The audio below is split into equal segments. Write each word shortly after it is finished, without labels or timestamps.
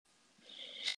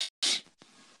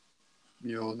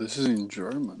Yo, this is in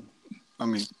German. I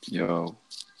mean, Yo.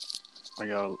 I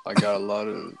got a lot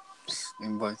of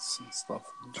invites and stuff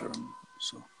in German,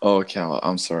 so Oh, okay.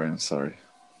 I'm sorry. I'm sorry.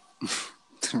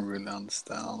 didn't really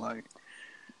understand. I'm like,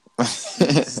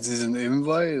 is this an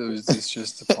invite or is this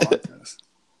just a podcast?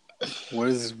 What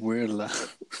is this weird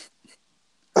laugh?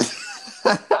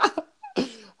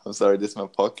 I'm sorry. This is my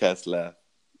podcast laugh.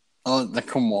 Oh,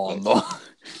 come on, though.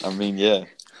 I mean, yeah.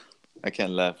 I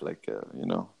can't laugh like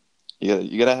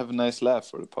You gotta have a nice laugh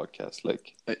for the podcast.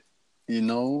 Like You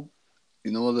know,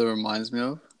 you know what that reminds me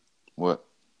of? what?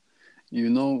 You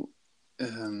know,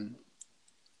 um,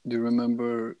 do you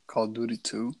remember Call of Duty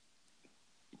 2?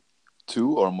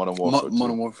 2 or Modern Warfare 2?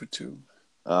 Modern Warfare 2.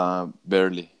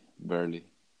 Barely.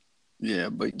 Yeah,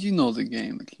 but you know the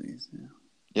game at least. Yeah.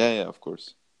 Yeah, of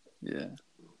course. Yeah.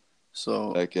 So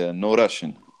Like no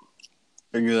Russian.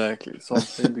 exactly. So I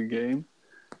played the game,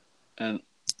 and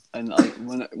when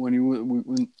I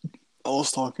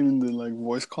was talking in the like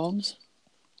voice comms,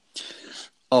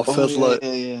 I felt like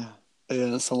Yeah.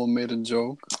 yeah, someone made a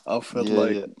joke. I felt Yeah,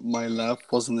 like yeah. my laugh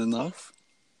wasn't enough,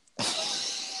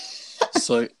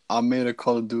 so I made a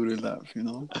Call of Duty laugh. You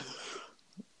know?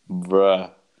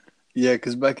 Bruh. Yeah,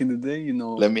 because back in the day,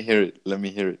 Let me hear it.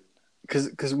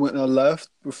 because when I laughed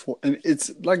before, and it's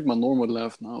like my normal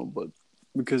laugh now, but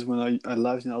because when I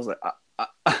laughed, I was like,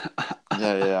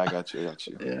 Yeah, I got you. yeah.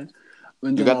 And You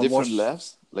then got I different watched.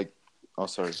 laughs? Like, oh,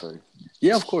 sorry.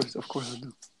 Yeah, of course I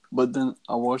do. But then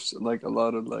I watched like a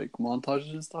lot of like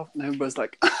montages and stuff, and everybody's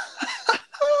like,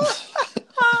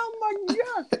 "Oh my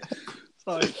god!" It's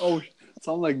like, oh,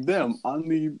 so I'm like, damn, I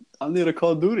need a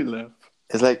Call of Duty laugh,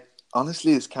 It's like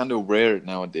honestly, it's kind of rare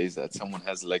nowadays that someone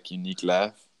has like unique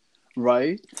laugh.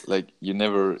 right? Like you're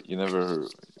never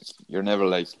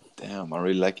like, damn, I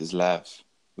really like his laugh,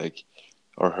 like,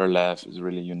 or her laugh is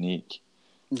really unique,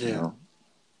 you Yeah, know.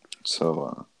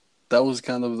 So that was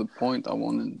kind of the point I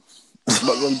wanted. But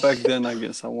well, back then I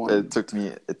guess I it wanted. took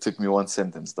me one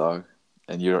sentence, dog,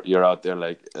 and you're out there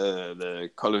like the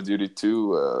Call of Duty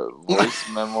 2 voice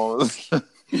memos.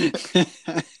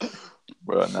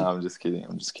 Bro, no, I'm just kidding.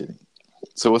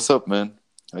 So what's up, man?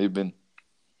 How you been?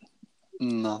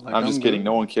 No, like I'm I'm just kidding. good.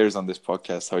 No one cares on this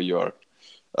podcast how you are.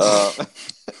 Uh,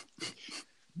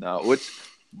 now,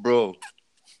 bro?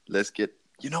 Let's get.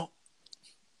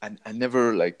 I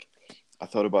never like. I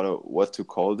thought about what to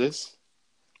call this.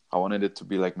 I wanted it to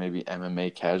be like maybe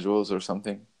MMA casuals or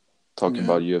something, talking Yeah.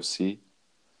 about UFC.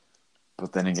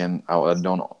 But then again, I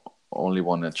don't only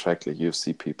want to attract like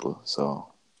UFC people.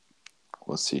 So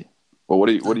we'll see. Well, what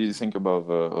do you think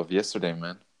of yesterday,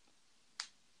 man?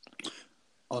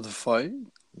 Oh, the fight.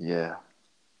 Yeah,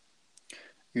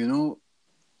 You know,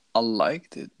 I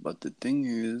liked it, but the thing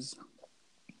is,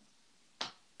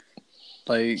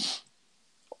 like,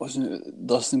 wasn't it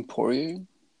Dustin Poirier?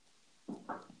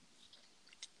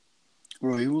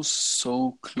 Bro, he was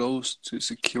so close to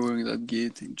securing that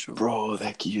guillotine choke. bro,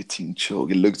 that guillotine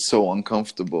choke. It looked so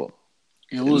uncomfortable.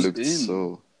 It It was looked in.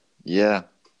 so. Yeah.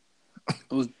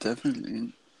 It was definitely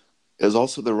in. It was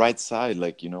also the right side,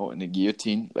 like, in the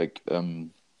guillotine, like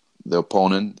the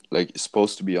opponent like is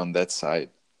supposed to be on that side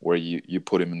where you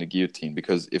put him in the guillotine,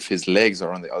 because if his legs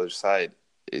are on the other side,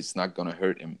 it's not gonna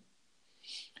hurt him.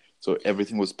 So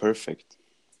everything was perfect.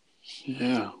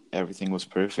 Yeah. Everything was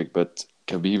perfect, but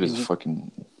Khabib is a He's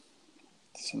fucking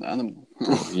an animal.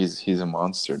 bro. He's a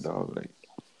monster, dog. Like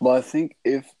But I think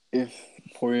if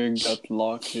Poirier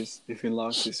if he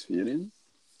locked his feet in,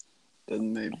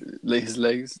 then maybe like his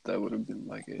legs, that would have been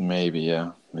like it. maybe,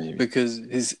 yeah, maybe. Because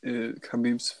his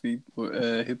Khabib's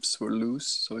hips were loose,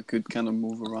 so he could kind of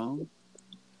move around.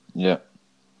 Yeah,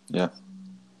 yeah.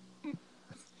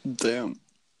 Damn,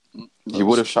 He that would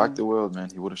was have shocked cool. the world, man.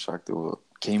 He would have shocked the world.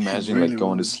 Can you He imagine like really would.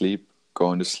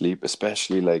 going to sleep,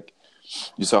 especially like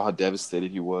you saw how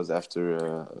devastated he was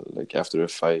after a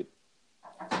fight.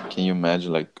 Can you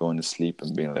imagine like going to sleep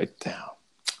and being like, "Damn,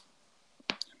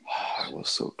 I was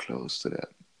so close to that."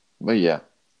 But yeah,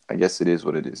 I guess it is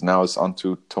what it is. Now it's on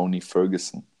to Tony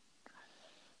Ferguson.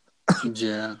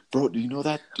 Yeah, Bro, do you know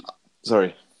that?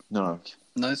 Sorry, no,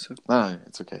 nice. no,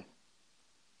 it's okay.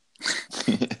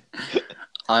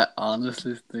 I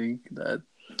honestly think that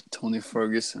Tony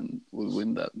Ferguson would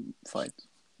win that fight,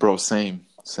 Bro, same.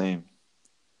 and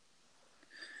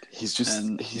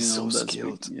He's so that's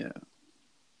skilled. yeah.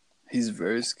 He's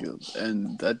very skilled,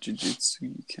 and that jiu-jitsu,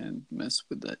 you can't mess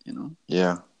with that,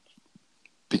 Yeah,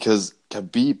 because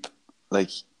Khabib, like,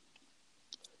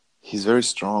 he's very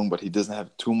strong, but he doesn't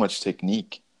have too much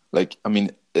technique. Like, I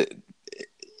mean,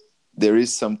 there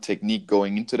is some technique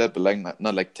going into that, but like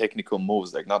not like technical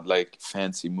moves, like not like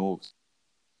fancy moves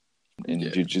in Yeah,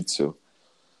 jiu-jitsu.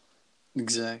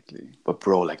 Exactly. But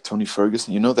bro, like Tony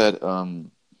Ferguson, you know that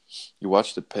you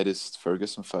watched the Pettis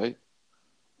Ferguson fight,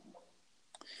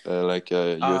 UFC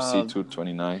Uh,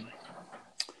 229.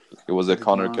 It was I a did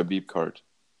Conor not. Khabib card.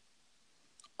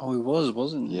 Oh, it was,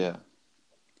 wasn't it? Yeah.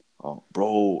 Oh,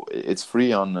 bro, it's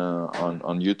free on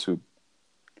YouTube.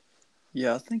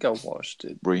 Yeah, I think I watched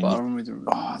it, Bro, you but I need. don't really Oh,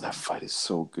 remember. that fight is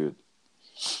so good.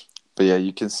 But yeah,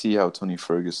 you can see how Tony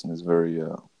Ferguson is very.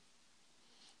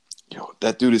 Yo,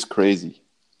 that dude is crazy.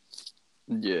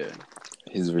 Yeah,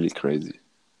 He's really crazy.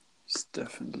 it's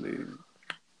definitely,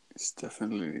 it's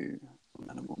definitely an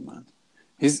animal, man.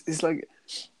 He's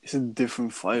a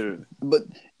different fighter. But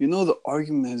the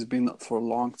argument has been for a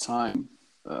long time,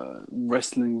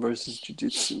 wrestling versus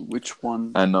jiu-jitsu. Which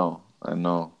one I know.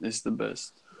 is the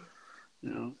best?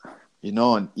 You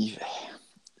know? And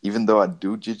even though I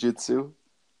do jiu-jitsu,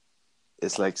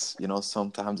 it's like,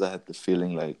 sometimes I had the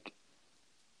feeling like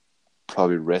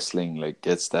probably wrestling like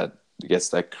gets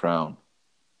that crown.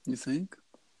 You think?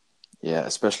 Yeah,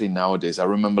 especially nowadays. I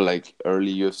remember like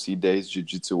early UFC days,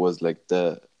 jiu-jitsu was like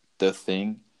the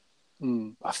thing.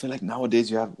 Mm. I feel like nowadays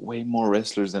you have way more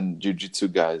wrestlers than jiu-jitsu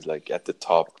guys like at the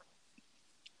top.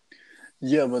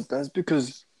 Yeah, but that's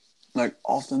because, like,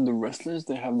 often the wrestlers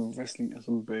they have the wrestling as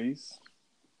a base,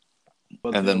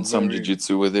 but And they are then some very,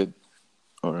 jiu-jitsu with it.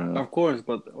 Or of course,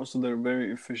 but also they're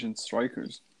very efficient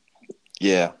strikers.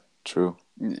 yeah, true.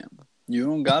 Yeah, you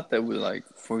don't got that with, like,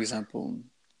 for example,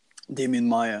 Damien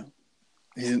Maya.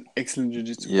 He's an excellent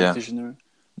jiu-jitsu Yeah. practitioner,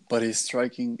 but his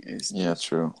striking is Yeah, just,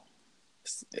 true.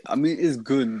 I mean, it's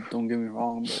good, don't get me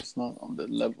wrong, but it's not on the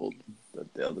level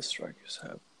that the other strikers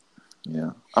have.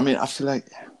 Yeah. I mean, I feel like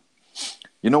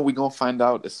we're gonna find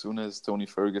out as soon as Tony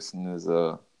Ferguson is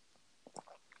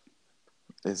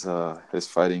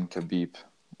fighting Khabib.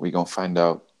 We're gonna find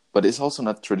out. But it's also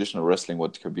not traditional wrestling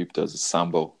what Khabib does, it's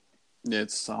Sambo. Yeah,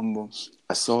 it's Sambo.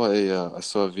 I saw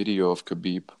a video of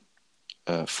Khabib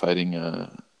fighting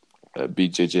a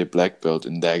BJJ black belt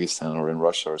in Dagestan or in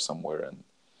Russia or somewhere,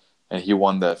 and he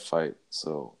won that fight.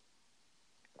 So,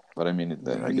 but I mean, I guess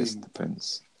Really? it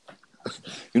depends.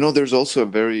 There's also a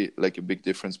big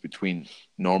difference between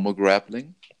normal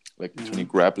grappling, like between a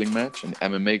grappling match, and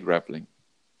MMA grappling.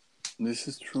 This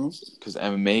is true. Because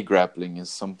MMA grappling is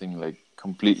something like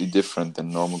completely different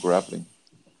than normal grappling.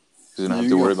 Because you don't have to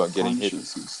You worry got about getting hit.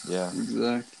 punches. Yeah,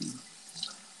 Exactly.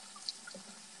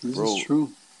 This is bro. true.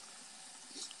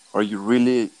 Are you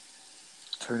really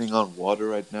turning on water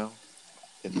right now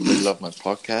in the middle of my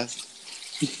podcast,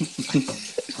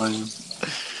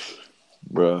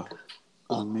 bro?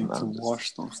 I need to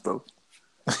wash some stuff.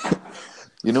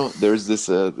 There's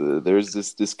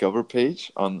this Discover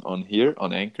page on here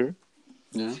on Anchor,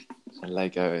 Yeah.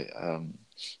 and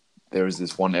there is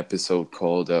this one episode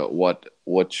called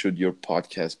 "What should your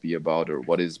podcast be about?" or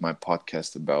 "What is my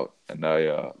podcast about?" And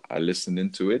I listened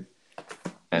into it,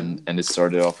 and it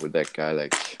started off with that guy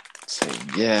like saying,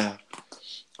 "Yeah,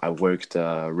 I worked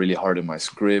really hard on my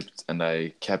script, and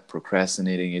I kept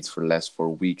procrastinating it for the last 4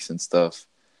 weeks and stuff."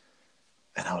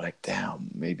 And I was like, "Damn,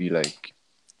 maybe like."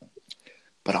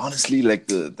 But honestly, like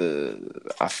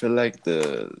I feel like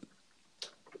the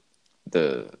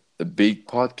big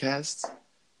podcasts,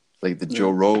 like the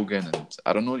Joe Rogan and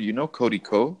I don't know, Cody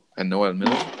Ko and Noel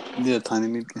Miller? Yeah, Tiny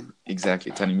Meat Gang.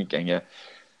 Exactly, Tiny Meat Gang, yeah.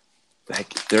 Like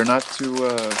they're not too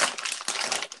oh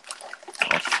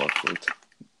fuck, wait.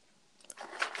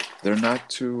 They're not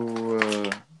too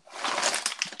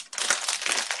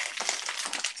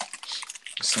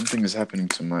something is happening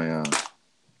to my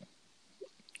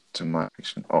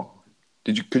action. Oh.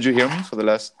 Could you hear me for the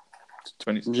last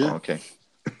 20? Yeah. Oh, okay.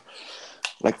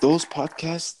 Like those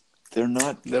podcasts, they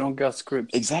don't got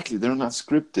scripts. Exactly, they're not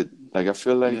scripted. Like I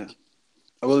feel like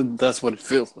well, that's what it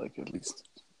feels like, at least.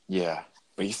 Yeah,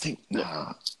 but you think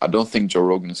nah? I don't think Joe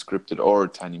Rogan is scripted or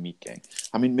Tiny Meat Gang.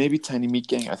 I mean, maybe Tiny Meat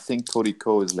Gang. I think Cody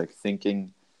Ko is like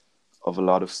thinking of a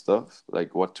lot of stuff,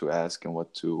 like what to ask and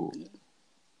what to,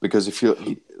 because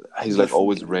he's like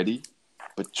always ready.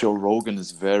 But Joe Rogan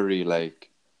is very like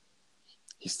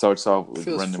he starts off with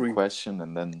a random question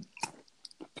and then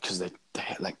because they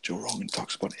like Joe Rogan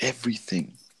talks about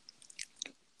everything.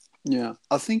 Yeah,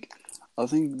 I think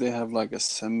they have like a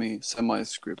semi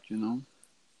script,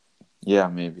 Yeah,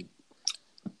 maybe.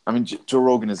 I mean, Joe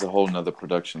Rogan is a whole nother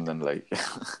production than like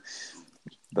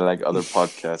the like other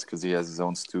podcasts because he has his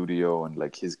own studio and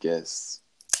like his guests.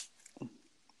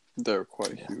 They're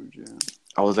quite huge, yeah.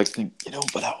 I was like thinking,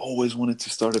 but I always wanted to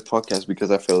start a podcast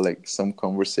because I felt like some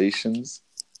conversations,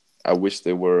 I wish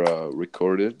they were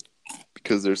recorded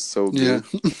because they're so good.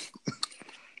 Yeah.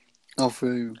 I'll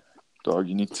feel you. Dog,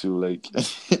 you need to like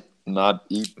not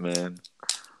eat, man.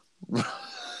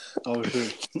 Oh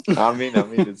shit. I mean,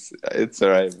 it's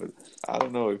alright, but I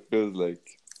don't know. It feels like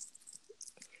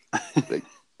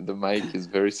the mic is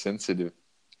very sensitive,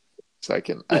 so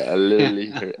I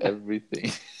literally hear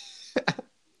everything.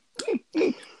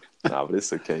 No, but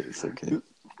it's okay. It's okay.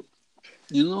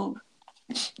 You know,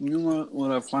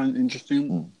 what I find interesting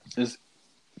Mm. is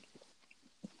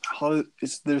how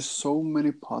there's so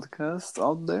many podcasts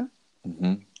out there.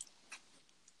 Hmm.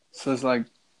 So it's like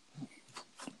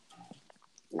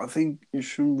I think you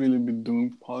shouldn't really be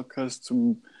doing podcasts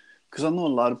because I know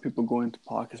a lot of people go into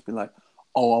podcasts be like,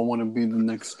 oh, I want to be the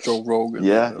next Joe Rogan or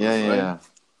Yeah, whatever, yeah, yeah, right? yeah.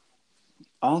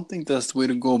 I don't think that's the way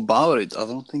to go about it. I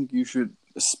don't think you should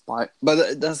aspire,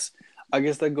 but that's I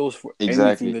guess that goes for anything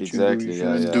Exactly, that you do. You exactly. Yeah,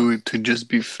 shouldn't yeah. do it to just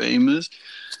be famous,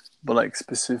 but like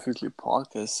specifically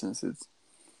podcasts, since it's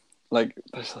like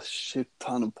there's a shit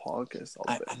ton of podcasts out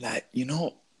there.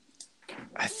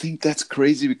 I think that's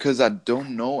crazy because I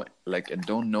don't know it. Like I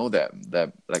don't know that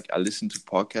like I listen to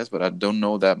podcasts, but I don't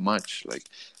know that much. Like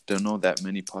don't know that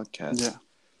many podcasts.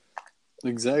 Yeah,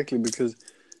 exactly. Because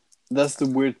that's the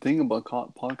weird thing about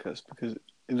podcasts. Because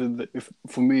if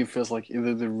for me, it feels like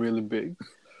either they're really big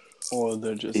or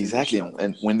they're just in the Exactly. And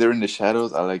shadows. when they're in the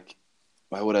shadows, I like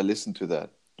why would I listen to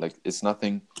that? Like it's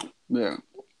nothing Yeah,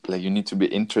 like you need to be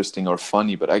interesting or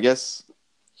funny, but I guess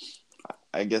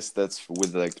that's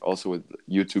with like also with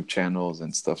YouTube channels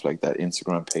and stuff like that,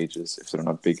 Instagram pages, if they're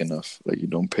not big enough, like you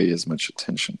don't pay as much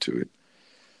attention to it.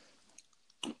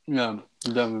 yeah,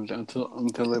 definitely. Until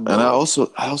they And I blow up.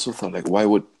 also I also thought like why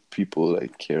would people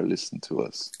like care listen to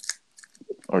us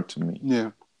or to me?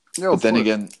 Yeah, yeah, But of then course.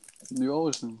 again, You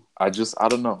always know. I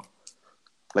don't know.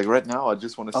 Like right now, I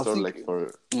just want to I start think. like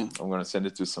for Yeah. I'm gonna send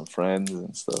it to some friends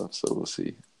and stuff. So we'll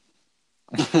see.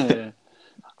 Yeah.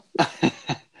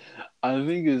 I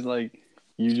think it's like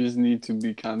you just need to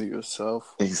be kind of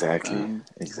yourself Exactly, and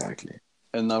exactly.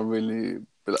 not really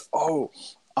be like, oh,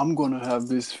 I'm gonna have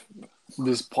this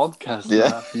podcast Yeah,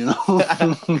 laugh, you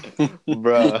know?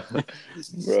 bro,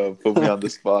 bro, put me on the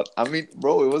spot. I mean,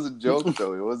 bro, it was a joke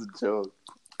though. It was a joke.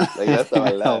 Like that's how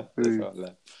I laugh. I feel That's you. how I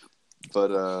laugh.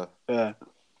 But Yeah.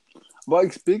 But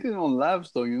like, speaking on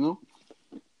laughs though,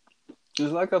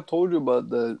 it's like I told you about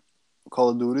the Call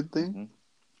of Duty thing. mhm.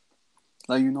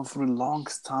 Like, for the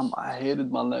longest time I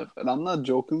hated my laugh. And I'm not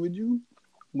joking with you.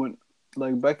 When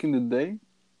like back in the day,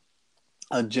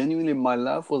 I genuinely my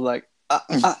laugh was like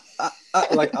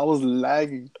like I was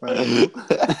lagging, right,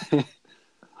 bro?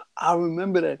 I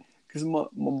remember that because my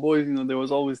boys, they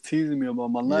was always teasing me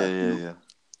about my Yeah, laugh. yeah, yeah.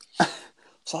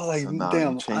 So I was So like, now you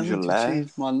damn, I change your need to laugh,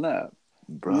 change my laugh.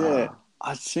 Yeah, bruh.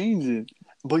 I changed it.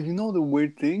 But the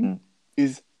weird thing Mm.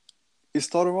 is, it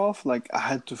started off like I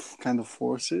had to kind of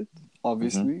force it, Mm-hmm.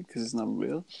 obviously, because it's not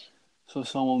real. So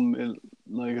someone made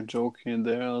like a joke here and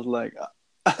there. I was like,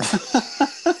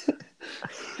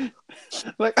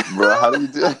 like, Bro, how do you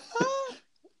do it?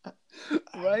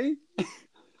 right?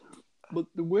 But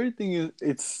the weird thing is,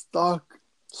 it's stuck.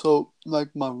 So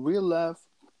like my real laugh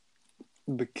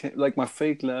became like my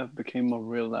fake laugh became my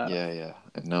real laugh. Yeah, yeah.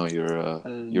 And now you're in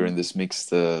And this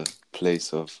mixed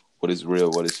place of what is real,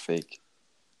 what is fake,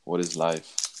 what is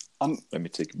life. I'm Let me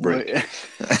take a wait.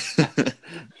 break.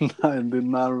 I did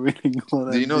not really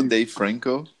go Do you that know deep. Dave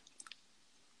Franco?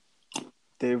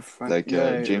 Dave Frank, Like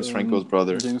yeah, James Franco's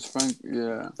brother. James Frank,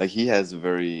 yeah. Like he has a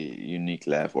very unique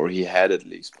laugh, or he had at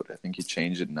least, but I think he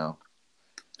changed it now.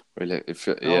 Really, Oh, he it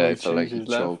felt like changed he his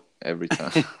laugh. choked every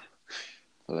time.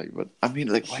 Like, but I mean,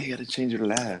 like, why you gotta change your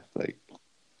laugh? Like,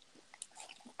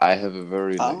 I have a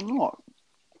very I don't like, know.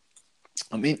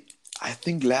 I mean, I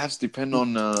think laughs depend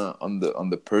on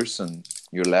the person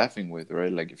you're laughing with,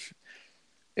 right? Like,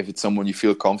 if it's someone you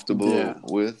feel comfortable Yeah,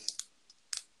 with,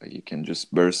 like, you can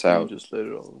just burst you out. just let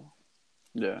it all.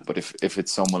 Yeah. But if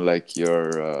it's someone like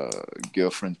your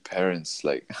girlfriend's parents,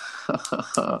 like,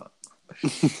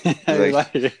 You like,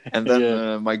 like it. and then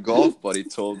Yeah. my golf buddy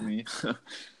told me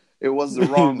it was the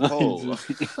wrong hole.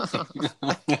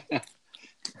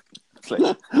 It's like,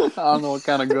 I don't know what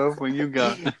kind of girlfriend you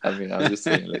got. I mean, I'm just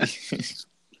saying, like,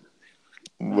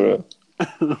 bro.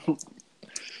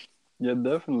 Yeah,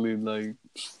 definitely. Like,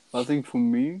 I think for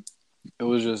me, it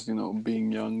was just,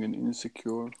 being young and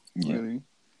insecure, Yeah, really.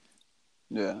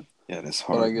 Yeah. yeah, that's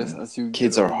But I hard, guess man. as you get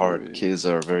Kids are older, hard. Kids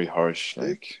are very harsh. it,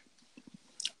 Like,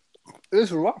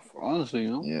 it's rough, honestly,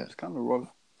 yeah, It's kind of rough.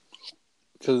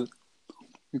 Because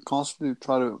you constantly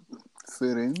try to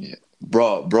fit in. yeah,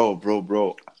 bro.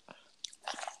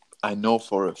 I know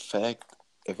for a fact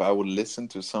if I would listen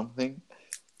to something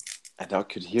and I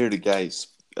could hear the guys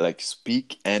like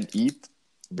speak and eat,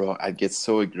 bro, I'd get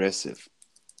so aggressive.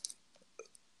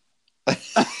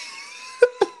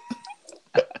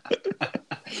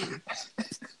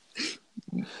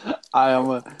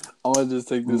 I'm gonna just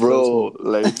take this as Bro, hope.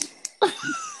 like,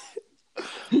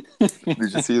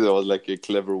 did you see that was like a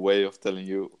clever way of telling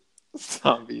you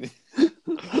stop eating?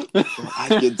 Bro,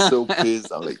 I get so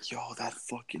pissed. I'm like, yo, that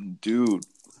fucking dude.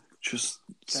 Just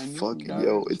Can you fucking,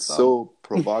 yo, guys it's stop? so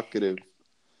provocative.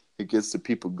 It gets the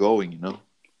people going, you know?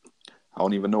 I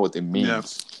don't even know what it Yeah,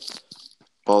 means.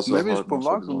 Also, maybe it's hard motherfuckers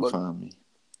provocative, gonna but find me.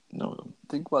 No.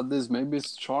 think about this. Maybe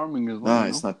it's charming as well. Nah, You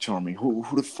it's know. not charming. Who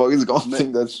the fuck is gonna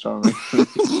think that's charming?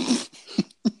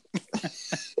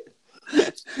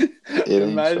 It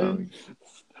ain't Imagine charming.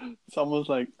 someone's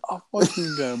like, "Oh, fuck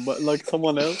this guy," but like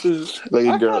someone else is, Like a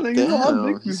 "I girl, kind of, I damn,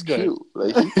 dig he's this guy." cute.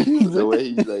 Like he cute. The way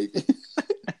he like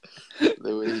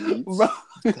the way he Bro,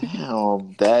 eats.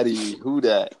 Damn, daddy, who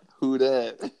that? Who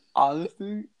that?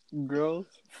 honestly, girls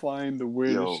find the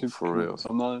weirdest Yo, shit for cute. real.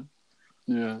 I'm not.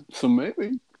 Yeah, so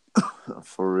maybe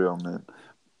For real, man.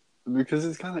 because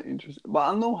it's kind of interesting. But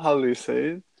I know how they say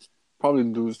it. Probably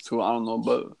dudes too. I don't know,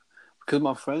 but because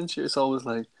my friend, she's always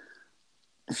like,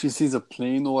 if she sees a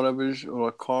plane or whatever or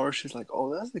a car, she's like,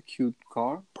 "Oh, that's a cute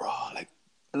car." Bro, like,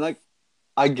 And like,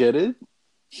 I get it,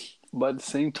 but at the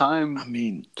same I time,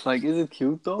 mean, it's like, is it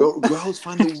cute though? bro, girls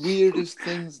find the weirdest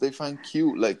things they find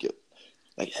cute. Like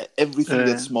everything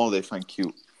that's Yeah. small they find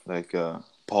cute. Like,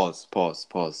 pause.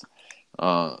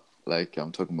 Like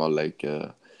I'm talking about like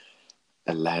a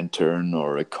lantern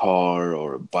or a car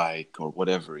or a bike or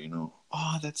whatever, you know.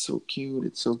 Oh, that's so cute.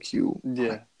 It's so cute.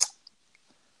 Yeah.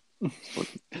 Like,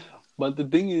 But the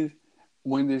thing is,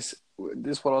 when this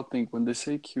is what I think. When they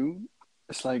say cute,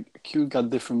 it's like cute got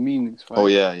different meanings, oh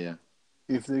right? yeah.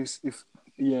 If there's if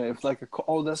yeah, if like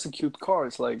oh, that's a cute car,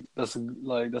 it's like that's a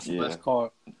nice Yeah.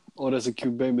 car. Or that's a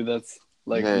cute baby, that's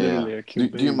like Yeah. literally a Do cute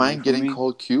you baby. You mind feel getting me?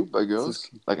 called cute by So it's girls?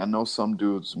 cute. Like I know some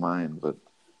dudes mind, but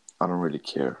I don't really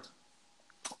care.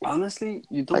 Honestly,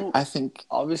 you Like don't. I think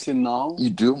Obviously now you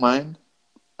do mind.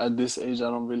 at this age,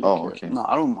 I don't really Oh, care. okay. No,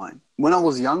 I don't mind. When I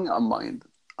was young, I mind.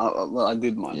 Well, I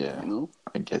did mind, Yeah, you know.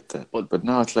 I get that. But But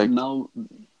now it's like, now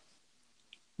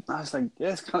I was like,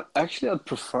 yeah, it's kind of, actually, I'd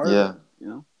prefer yeah, that, you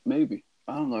know? Maybe.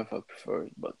 I don't know if I'd prefer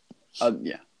it, but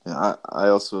yeah. yeah. I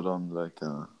also don't like.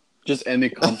 Just any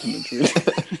compliment, really.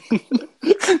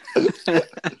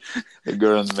 A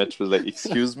girl on the metro is like,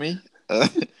 "Excuse me."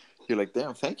 You're like,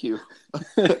 "Damn, thank you,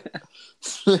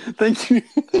 Thank you.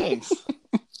 thanks.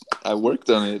 I worked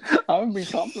on it." I haven't been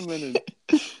complimented.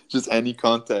 Just any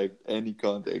contact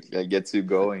that gets you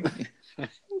going.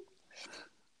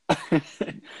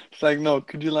 It's like, no,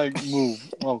 could you like move?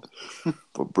 Oh,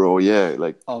 But bro, yeah,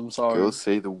 like I'm sorry. girls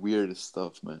say the weirdest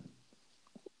stuff, man.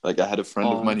 Like I had a friend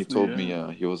of mine. He Honestly, told me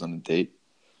yeah. he was on a date,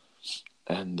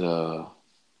 and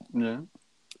Yeah.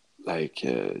 like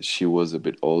she was a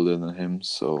bit older than him.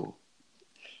 So,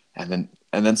 and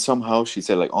then somehow she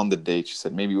said like on the date she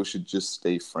said maybe we should just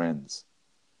stay friends.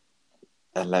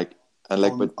 And like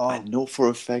but I Oh, know for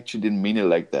a fact she didn't mean it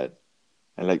like that.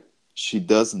 And like she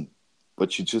doesn't,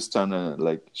 but she just kinda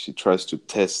like she tries to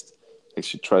test, like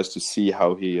she tries to see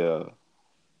how he would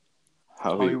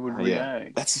yeah.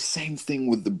 react. That's the same thing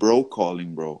with the bro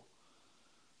calling, bro.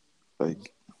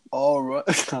 Like All right.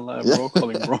 I like yeah. bro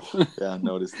calling bro. Yeah, I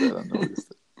noticed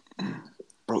that.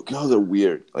 Bro, girls are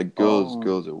weird. Like Oh.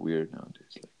 girls are weird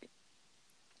nowadays. Like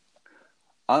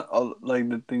I like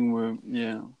the thing where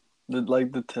yeah,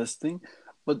 the testing,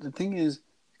 but the thing is,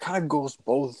 it kind of goes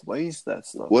both ways. That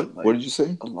stuff, what? What like did you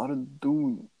say? a lot of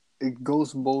dude, it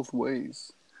goes both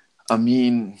ways. I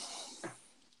mean,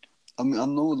 I mean, I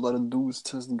know a lot of dudes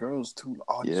test girls too.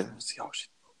 Oh, I just yeah. want to see how she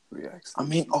reacts. I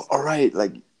mean, all right,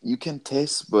 like you can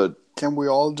test, but Can we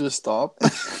all just stop?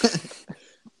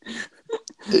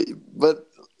 but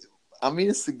I mean,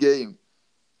 it's the game.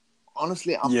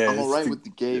 Honestly, Yeah, I'm alright with the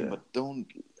game, yeah, but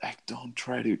don't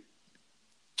try to.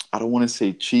 I don't want to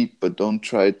say cheat, but don't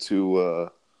try to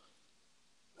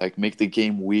like make the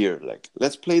game weird. Like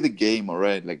let's play the game,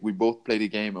 alright? Like we both play the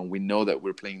game, and we know that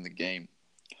we're playing the game.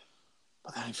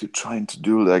 But then if you're trying to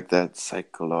do like that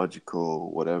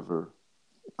psychological whatever,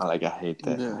 I hate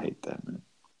that. I yeah. hate that, man.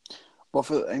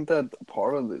 But ain't that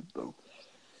part of it though?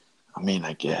 I mean,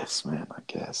 I guess, man. I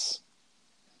guess,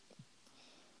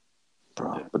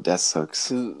 bro. Yeah. But that sucks.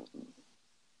 'Cause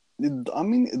I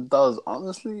mean, it does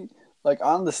honestly. Like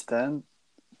I understand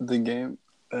the game,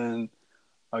 and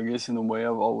I guess in a way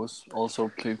I've always also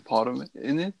played part of it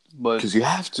in it, but Because you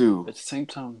have to. at the same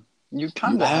time, you You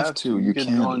kind of have have to. to. You get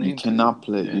drawn You into it. cannot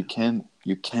play. Yeah,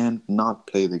 You can't not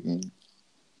play the game.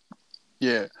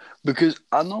 yeah. Because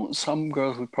I know some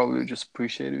girls would probably just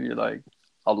appreciate it. You're like,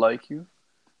 I like you,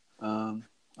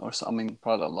 or so, I mean,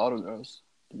 probably a lot of girls,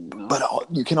 you know. But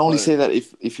you can only But say that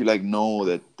if you like know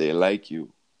that they like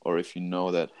you, or if you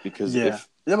know that because yeah,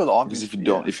 Yeah, but Because if you obviously,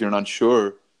 don't, yeah, if you're not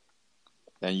sure,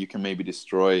 then you can maybe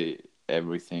destroy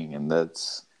everything, and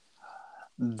that's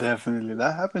definitely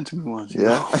that happened to me once. You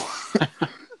yeah.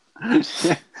 know,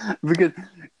 yeah, because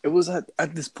it was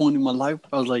at this point in my life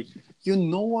I was like, you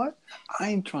know what? I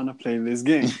ain't trying to play this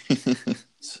game.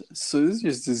 So this is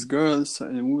just this girl, so,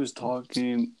 and we was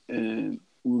talking, and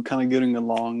we were kind of getting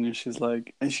along, and she's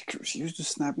like, and she used to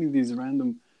snap me these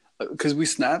random, because we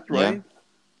snapped, Yeah. right?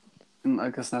 And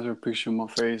like I snapped her a picture of my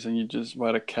face, and you just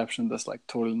write a caption that's like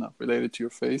totally not related to your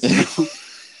face, you know?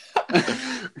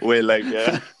 Wait, like,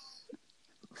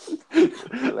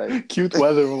 Cute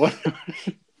weather or whatever.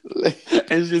 like,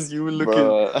 And it's just you looking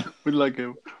bro, with like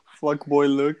a fuck boy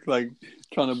look, like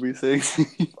trying to be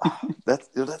sexy.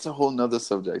 that's a whole nother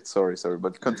subject. Sorry,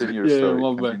 but continue your Yeah, story.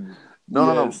 my bad. Continue. No,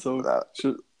 no, Yeah, no. so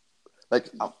should, Like,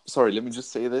 I'm sorry. Let me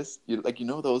just say this. You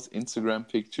know those Instagram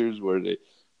pictures where they're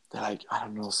like, I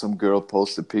don't know, some girl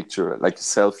posts a picture, like a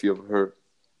selfie of her.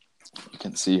 You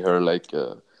can see her like,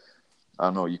 I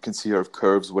don't know, you can see her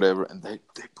curves, whatever, and they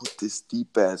put this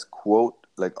deep ass quote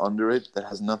like under it that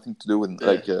has nothing to do with yeah.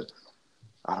 like,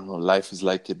 I don't know, life is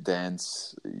like a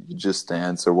dance, you just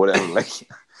dance or whatever.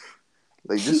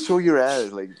 Like just show your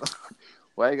ass. Like,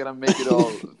 why you gotta make it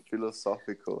all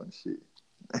philosophical and shit?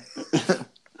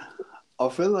 I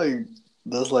feel like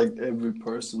that's like every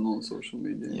person on social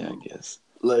media, you Yeah, I know? guess.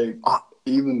 Like Ah,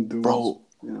 even dudes, bro,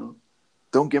 you know?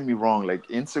 don't get me wrong. Like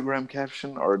Instagram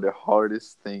caption are the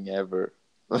hardest thing ever.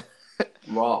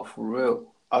 Wow, for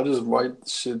real. I just write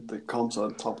shit that comes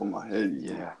on top of my head,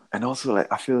 you know? Yeah, and also like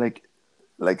I feel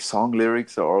like song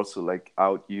lyrics are also like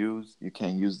outused. You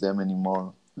can't use them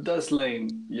anymore. That's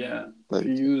lame. Yeah. If you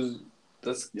Like, use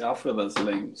that's yeah, I feel that's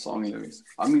lame song lyrics.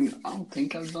 I mean, I don't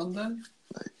think I've done that.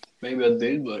 Maybe I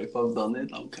did, but if I've done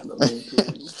it, I'm kind of lame too,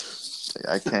 you know.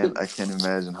 I can't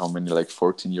imagine how many like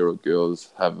 14-year-old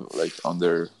girls have like on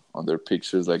their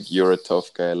pictures like you're a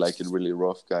tough guy, like a really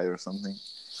rough guy or something.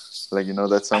 Like you know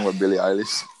that song with Billie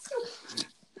Eilish.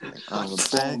 Like, I'm a Oh,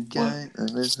 bad guy and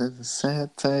this is a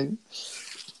sad type.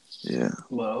 Yeah.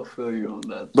 but I'll feel you on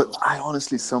that But though. I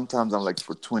honestly sometimes I'm like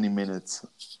for 20 minutes,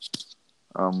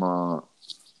 I'm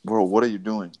bro, what are you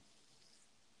doing?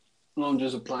 No, I'm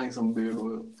just applying some beard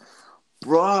oil.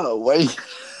 Bro, why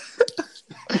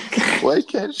why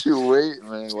can't you wait,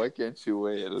 man? Why can't you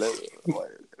wait?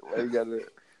 Why you gotta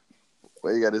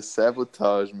why you gotta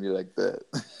sabotage me like that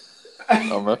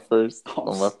on my first I'm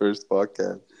on my first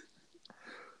podcast?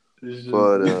 It's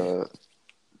But just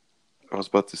I was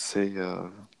about to say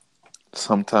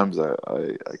sometimes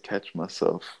I catch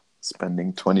myself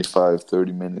spending 25,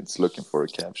 30 minutes looking for a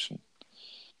caption.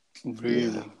 Yeah.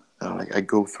 really. Like I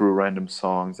go through random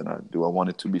songs and do I want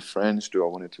it to be French? Do I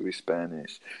want it to be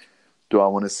Spanish? Do I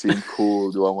want to seem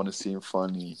cool? Do I want to seem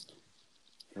funny?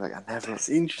 Like I never, That's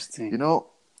interesting. you know,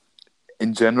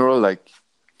 in general, like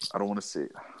I don't want to say,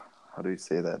 how do you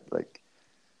say that? Like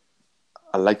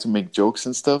I like to make jokes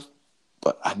and stuff,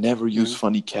 but I never use Mm.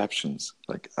 funny captions.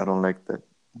 Like I don't like that.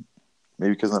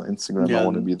 Maybe because on Instagram I Yeah,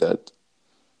 want to be that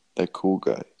cool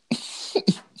guy.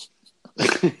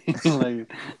 like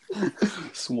Like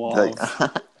suave.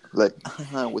 like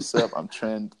what's up? I'm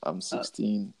Trent. I'm Uh,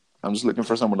 16. I'm just looking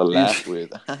for someone to laugh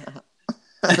with.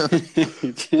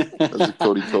 That's a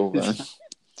Cody Coban.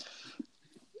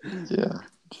 Yeah.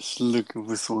 just looking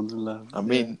for someone to laugh. I Yeah,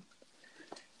 mean,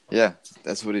 yeah,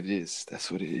 that's what it is.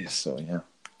 That's what it is. So yeah.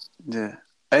 yeah.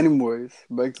 Anyways,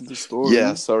 back to the Yeah,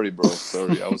 story. sorry, bro.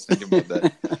 Sorry. I was thinking about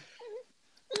that.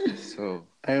 So,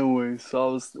 Anyways,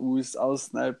 so I was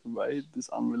sniping, right? This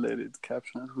unrelated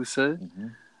caption, as we said,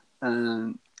 mhm.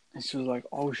 and she was like,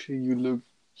 "Oh shit, you look,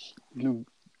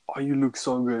 oh you look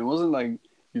so good." It wasn't like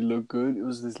you look good. It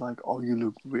was just like, "Oh, you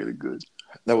look really good."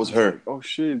 That I was was like, her. "Oh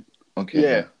shit." Okay, Yeah.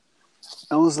 yeah.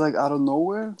 I was like out of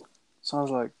nowhere. So I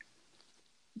was like,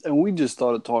 and we just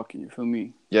started talking, you feel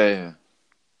me? Yeah, yeah.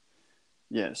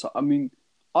 Yeah. So, I mean,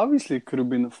 obviously it could have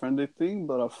been a friendly thing,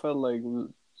 but I felt like,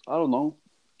 I don't know.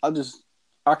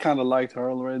 I kind of liked her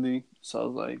already. So I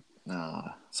was like,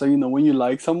 Nah. so, you know, when you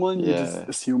like someone, you just Yeah.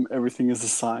 assume everything is a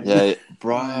sign. Yeah, And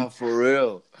bruh, for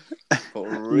real.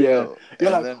 For yeah, real.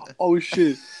 you're And like, then, oh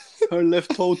shit, her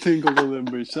left toe tingled a little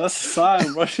bit. That's a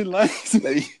sign, bro. She likes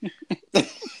me.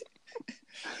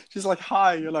 She's like,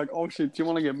 hi. You're like, oh shit, do you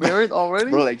want to get married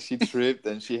already? bro, like she tripped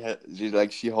and she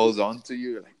holds on to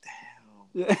you. You're like,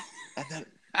 damn. Yeah. And then,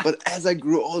 but as I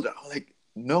grew older, I'm like,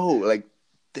 no, like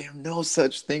there's no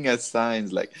such thing as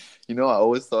signs. Like, I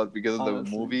always thought because of the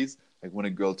Honestly. movies, like when a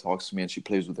girl talks to me and she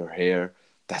plays with her hair,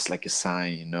 that's like a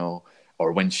sign.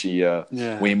 Or when when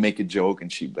Yeah. you make a joke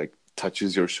and she like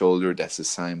touches your shoulder, that's a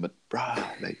sign. But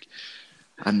bruh, like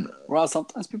And Bro,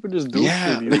 sometimes people just do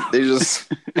yeah, shit, you like know? they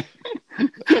just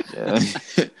yeah.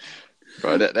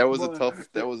 Bro, that was a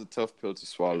But tough pill to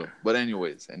swallow. But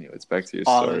anyways, back to your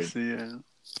story. honestly, yeah.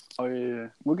 Oh yeah.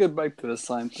 We'll get back to the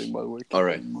sign thing, by the way. All Keep that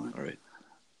right, in mind.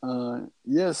 all right.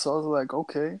 Yeah. So I was like,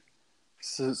 okay.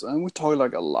 So, and we talked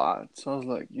like a lot. So I was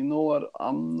like, you know what?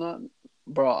 I'm not,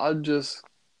 bro. I just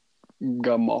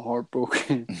got my heart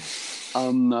broken.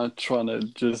 I'm not trying to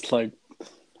just like.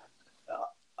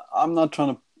 I'm not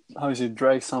trying to, how you say,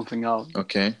 drag something out.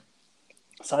 Okay.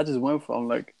 So I just went for. I'm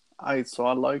like, alright. So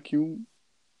I like you.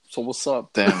 So what's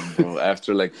up? Damn, bro.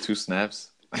 After like 2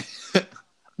 snaps.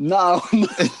 No.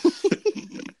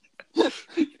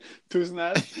 2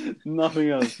 snaps. Nothing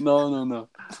else. No.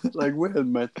 Like we had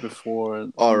met before.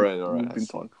 And all right. We've I been see.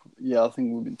 talking. Yeah, I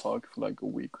think we've been talking for like a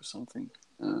week or something.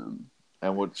 And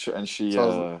what? And she, So I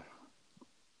was,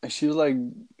 and she was like,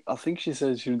 I think she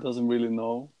said she doesn't really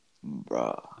know.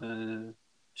 bruh.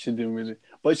 She didn't really,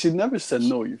 but she never said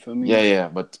no. You feel me? Yeah,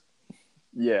 but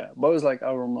Yeah, but it was like I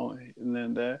don't know, and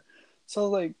then there. So I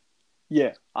was like,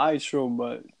 yeah, I sure,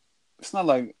 but it's not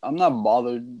like I'm not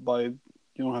bothered by it.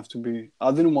 You don't have to be.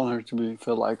 I didn't want her to be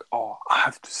feel like, oh, I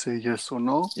have to say yes or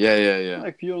no. yeah.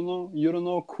 Like you don't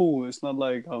know, cool. It's not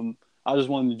like I just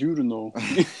wanted you to know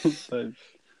that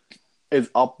it's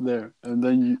up there, and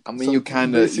then you. I mean, So you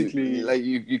kind of basically,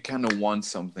 you kind of want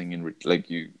something like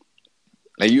you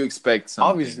expect something.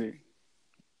 obviously,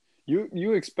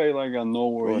 you expect like a no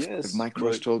or Bro, if yes, my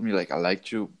crush but told me like I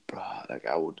liked you, bro, like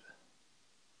I would.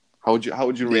 How would you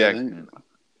yeah, react, then man?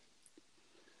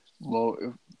 well,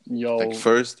 yo, Like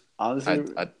first, honestly,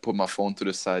 I'd put my phone to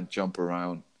the side, jump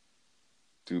around,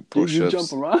 do you jump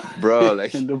push-ups, around bro.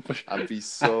 Like and don't push. I'd be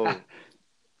so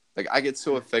like I get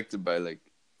so affected by like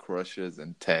crushes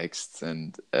and texts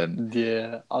and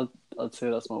Yeah, I'd say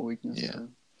that's my weakness. yeah, So.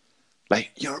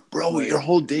 like Like, your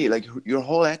whole day, like your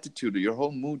whole attitude, your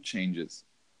whole mood changes,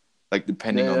 like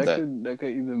depending yeah, on that. that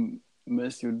could either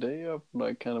mess your day up,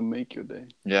 like kind of make your day.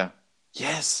 Yeah.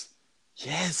 Yes.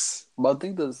 But I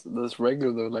think that's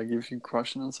regular though. Like if you're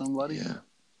crushing on somebody, Yeah.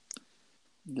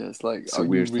 yeah, it's like, It's a are you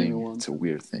weird really thing. want It's a to?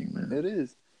 weird thing, man. It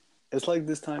is. It's like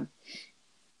this time.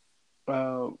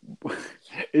 Uh,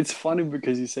 it's funny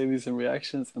because you say these in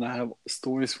reactions, and I have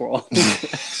stories for all the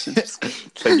reactions.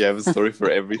 It's like you have a story for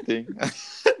everything.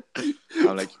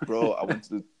 I'm like, bro, I went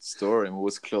to the store and it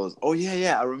was closed. Oh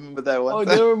yeah, I remember that one Oh,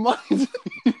 time. never mind.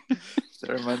 That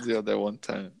reminds me of that one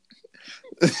time.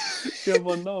 Yeah,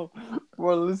 but no.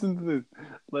 Well, listen to this.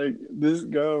 Like this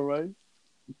girl, right?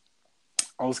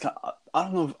 I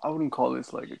don't know if I wouldn't call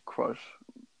this like a crush,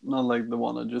 not like the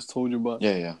one I just told you about.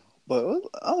 Yeah. But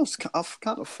I've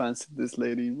kind of fancied this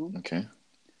lady, you know. Okay.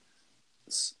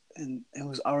 And it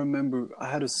was, I remember I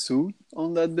had a suit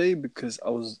on that day because I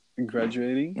was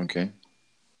graduating. Okay.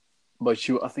 But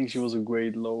I think she was a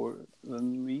grade lower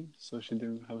than me, so she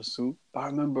didn't have a suit. But I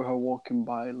remember her walking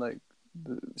by, like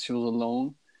she was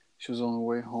alone. She was on her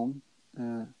way home.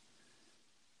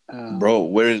 Bro,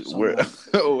 where like,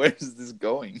 where is this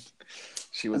going?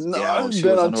 She was she then was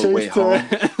I on her way chased her.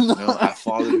 home. You know, I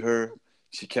followed her.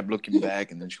 She kept looking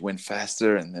back, and then she went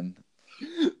faster, and then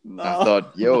I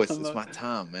thought, yo, it's my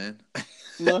time, man.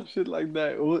 No shit like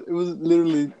that. It was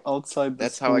literally outside the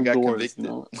That's school how I got doors, convicted.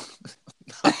 you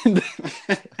know?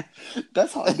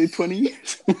 That's how I did 20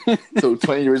 years. So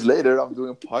 20 years later, I'm doing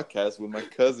a podcast with my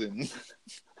cousin.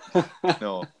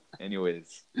 No,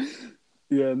 anyways.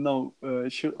 Yeah, no.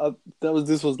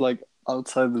 This was like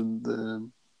outside the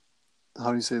how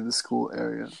do you say, the school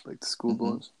area, like the school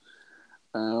doors.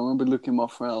 And I remember looking at my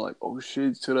friend, like, oh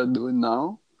shit, should I do it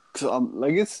now? Cause I'm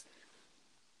like, it's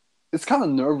kind of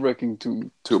nerve wracking to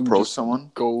approach just go.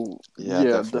 Go, yeah,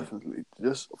 definitely.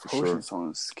 Just approaching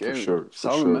someone is scary. For so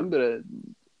I remember that.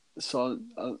 So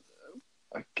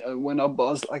I went up, I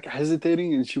was like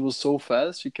hesitating, and she was so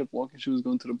fast. She kept walking. She was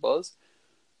going to the bus.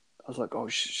 I was like, oh,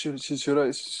 should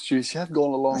I? She had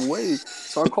gone a long way.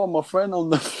 So I called my friend on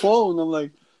the phone. I'm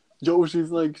like, Joe,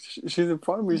 she's in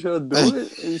front of me. Should I do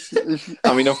it? And she,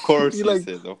 I mean, of course he like,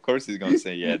 said. Of course he's gonna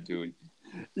say, yeah, dude.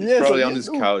 He's yeah, probably so, on his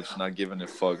couch, not giving a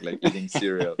fuck, like eating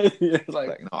cereal. Yeah,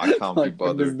 like, no, I can't be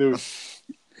bothered.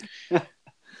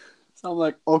 So I'm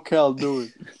like, okay, I'll do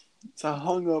it. So I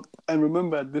hung up, and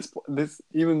remember at this point, this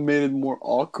even made it more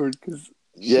awkward because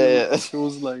she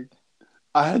was like,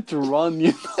 I had to run,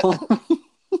 you know.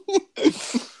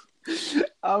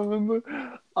 I remember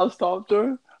I stopped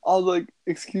her. I was like,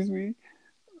 excuse me.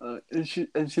 And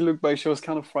she looked back. She was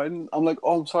kind of frightened. I'm like,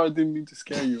 oh, I'm sorry. I didn't mean to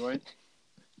scare you, right?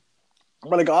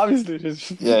 But like, obviously,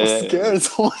 she was scared.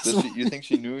 So you think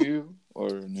she knew you? or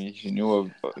she knew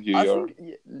of who I you are?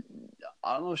 think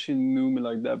I don't know if she knew me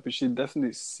like that, but she definitely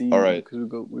All seen me right. because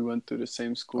we went to the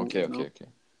same school, Okay. you Okay. know. Okay.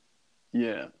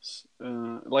 Yes,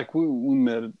 like we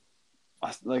met,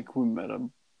 like we met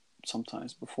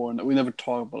sometimes before, and we never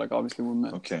talked, but like obviously we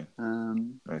met. Okay.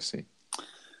 Um, I see.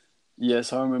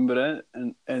 yes, I remember that,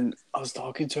 and I was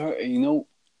talking to her, and you know,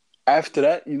 after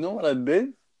that, you know what I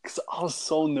did? Cause I was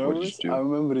so What did you nervous. I do?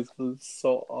 remember it was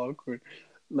so awkward.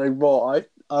 Like, bro,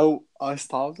 I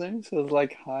stopped there, so I was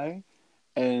like, hi,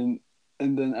 and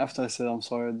and then after I said I'm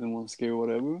sorry, I didn't want to scare you,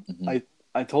 whatever. Mm-hmm.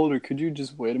 I told her, could you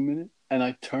just wait a minute? And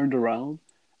I turned around,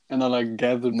 and I like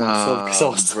gathered myself because I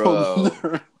Nah, was so bro,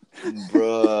 nervous.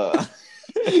 bro.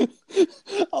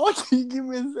 I want you to give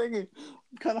me a second.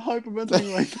 I'm kind of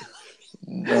hyperventilating right now.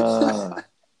 Nah,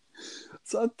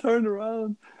 So I turned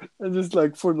around and just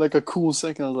like for like a cool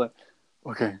second, I was like,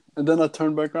 okay. And then I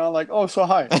turned back around like, oh, so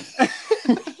hi.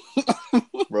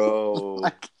 bro.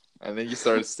 Like, And then you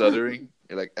started stuttering.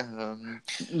 You're like,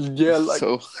 yeah, like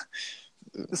so.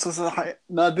 so hi.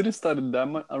 No, I didn't start it that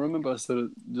much. I remember I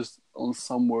started just on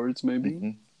some words maybe. Mm-hmm.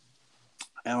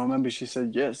 And I remember she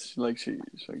said yes. She's like,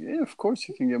 yeah, of course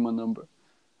you can get my number.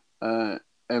 Uh,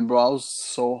 and bro, I was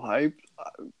so hyped.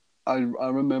 I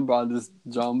remember I just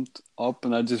jumped up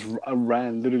and I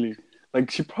ran literally. Like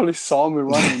she probably saw me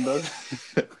running, but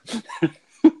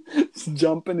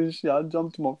jumping and shit. I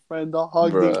jumped to my friend. I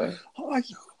hugged him. Bro, How are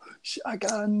you? Shit, I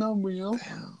got a number, you know.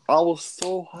 damn, I was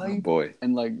so my hyped, boy.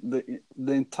 and like the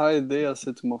entire day, I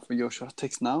said to my friend, "Yo, should I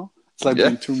text now?" It's like Yeah.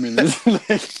 been 2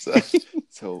 minutes. Like,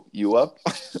 So you up?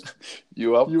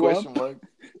 You up? you Question up? mark.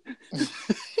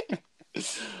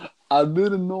 I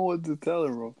didn't know what to tell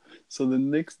her, bro. So the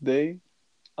next day,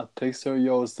 I text her,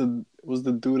 "Yo, was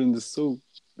the dude in the suit?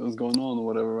 What's going on or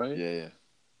whatever, right?" Yeah, yeah.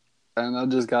 And I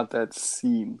just got that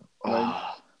scene, right?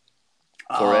 Ah,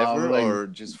 Ah, forever like or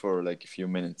just for like a few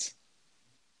minutes?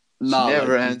 She nah,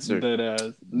 never like answered. dead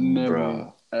ass, never.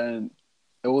 Bro, And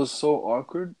it was so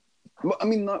awkward. But I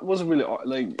mean, not it wasn't really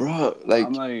like bro, I'm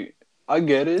like, like I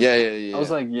get it. yeah, yeah, I was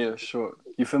yeah, like, yeah, sure.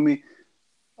 You feel me?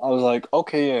 I was like,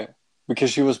 okay, yeah, because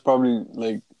she was probably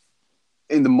like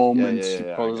in the yeah, moment. yeah, She yeah,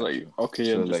 yeah. I probably was got like, you. okay,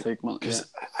 yeah, So just like, take my yeah.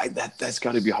 because that's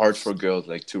got to be hard for girls,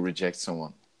 like to reject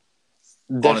someone.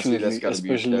 Honestly, that's Definitely, got to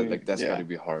be especially that's got yeah. to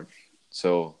be hard.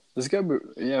 So This guy,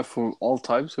 yeah, for all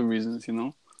types of reasons, you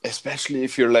know. especially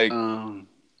if you're like, Um,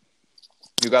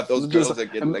 you got those just girls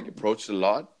that get like approached a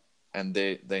lot, and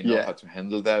they know yeah, how to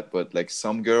handle that. But like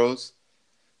some girls,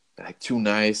 they're like too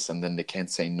nice, and then they can't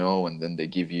say no, and then they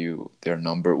give you their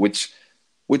number, which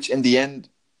in the end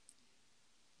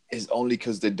is only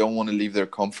because they don't want to leave their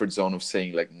comfort zone of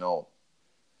saying like no.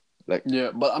 Like,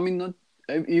 yeah, but I mean, not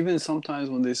even sometimes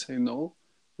when they say no,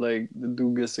 like the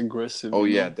dude gets aggressive, oh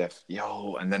you yeah,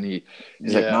 know. and then he's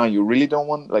like, no, Yeah, you really don't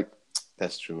want like.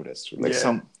 That's true. That's true. Like yeah,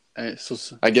 some, and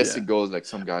I guess yeah, it goes like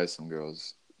some guys, some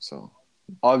girls. So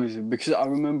obviously because I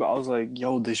remember I was like,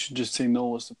 yo, they should just say no.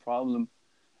 What's the problem?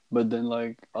 But then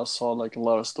like I saw like a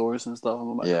lot of stories and stuff,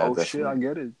 and I'm like, yeah, oh shit,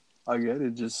 definitely. I get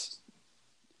it. Just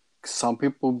some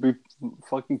people be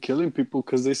fucking killing people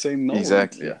because they say no, and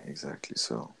Exactly, yeah, exactly.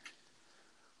 So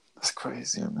that's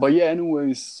crazy. yeah, man. But yeah,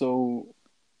 anyways, so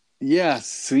yeah,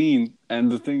 scene.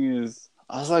 And the thing is,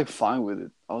 I was like fine with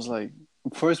it. I was like,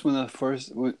 first when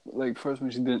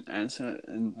she didn't answer,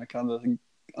 and I kind of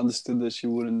understood that she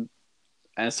wouldn't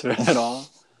answer at all.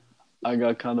 I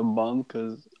got kind of bummed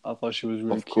because I thought she was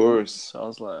really Of cute. course. So I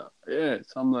was like, yeah.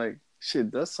 So I'm like,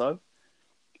 shit, that sucked.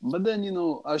 But then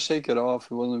I shake it off.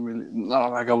 It wasn't really not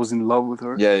like I was in love with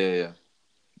her. Yeah, yeah, yeah.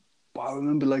 But I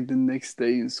remember like the next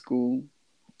day in school,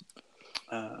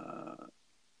 uh,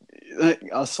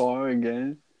 I saw her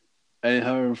again. And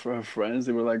her friends,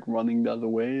 they were like running the other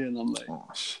way, and I'm like, Oh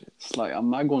shit. it's like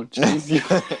I'm not going to chase you.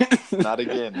 Not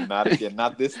again. Not again.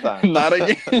 Not this time. Not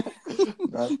again.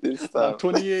 Not this Not time.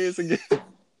 20 years again.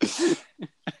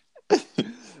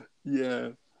 Yeah,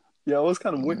 yeah, it was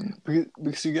kind of weird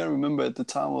because you gotta remember at the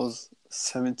time I was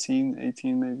 17,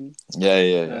 18 maybe, Yeah,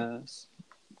 yeah, yeah.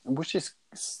 which is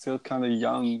still kind of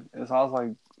young. And so I was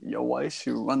like, yo, why is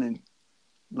she running?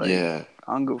 Like, Yeah.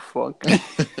 I don't give a fuck.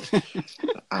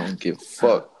 I don't give a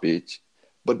fuck, bitch.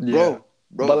 But Yeah,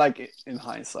 but bro, like in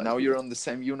hindsight, now you're on the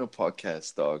same Uno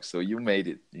podcast, dog. So you made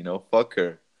it. Fuck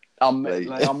her. Like,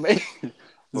 I'm fuck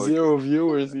her. zero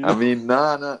viewers, I mean,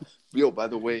 nah. Yo, by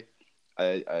the way,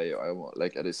 I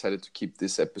decided to keep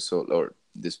this episode or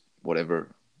this whatever.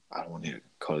 I don't want to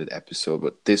call it episode,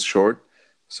 but this short.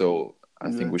 So I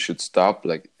think Yeah. we should stop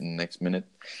like in the next minute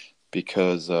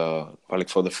because like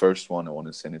for the first one, I want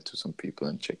to send it to some people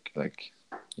and check. Like,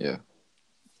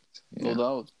 No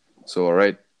doubt. So all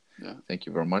right, Yeah. thank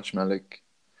you very much, Malik.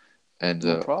 And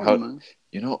No how problem, man.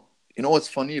 you know what's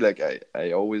funny? Like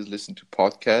I always listen to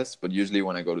podcasts, but usually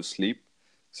when I go to sleep,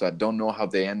 so I don't know how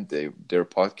they end their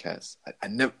podcasts. I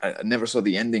never saw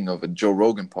the ending of a Joe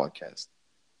Rogan podcast,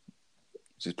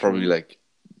 which is probably Joe. like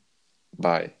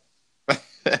bye.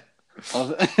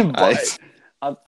 Oh, I bye.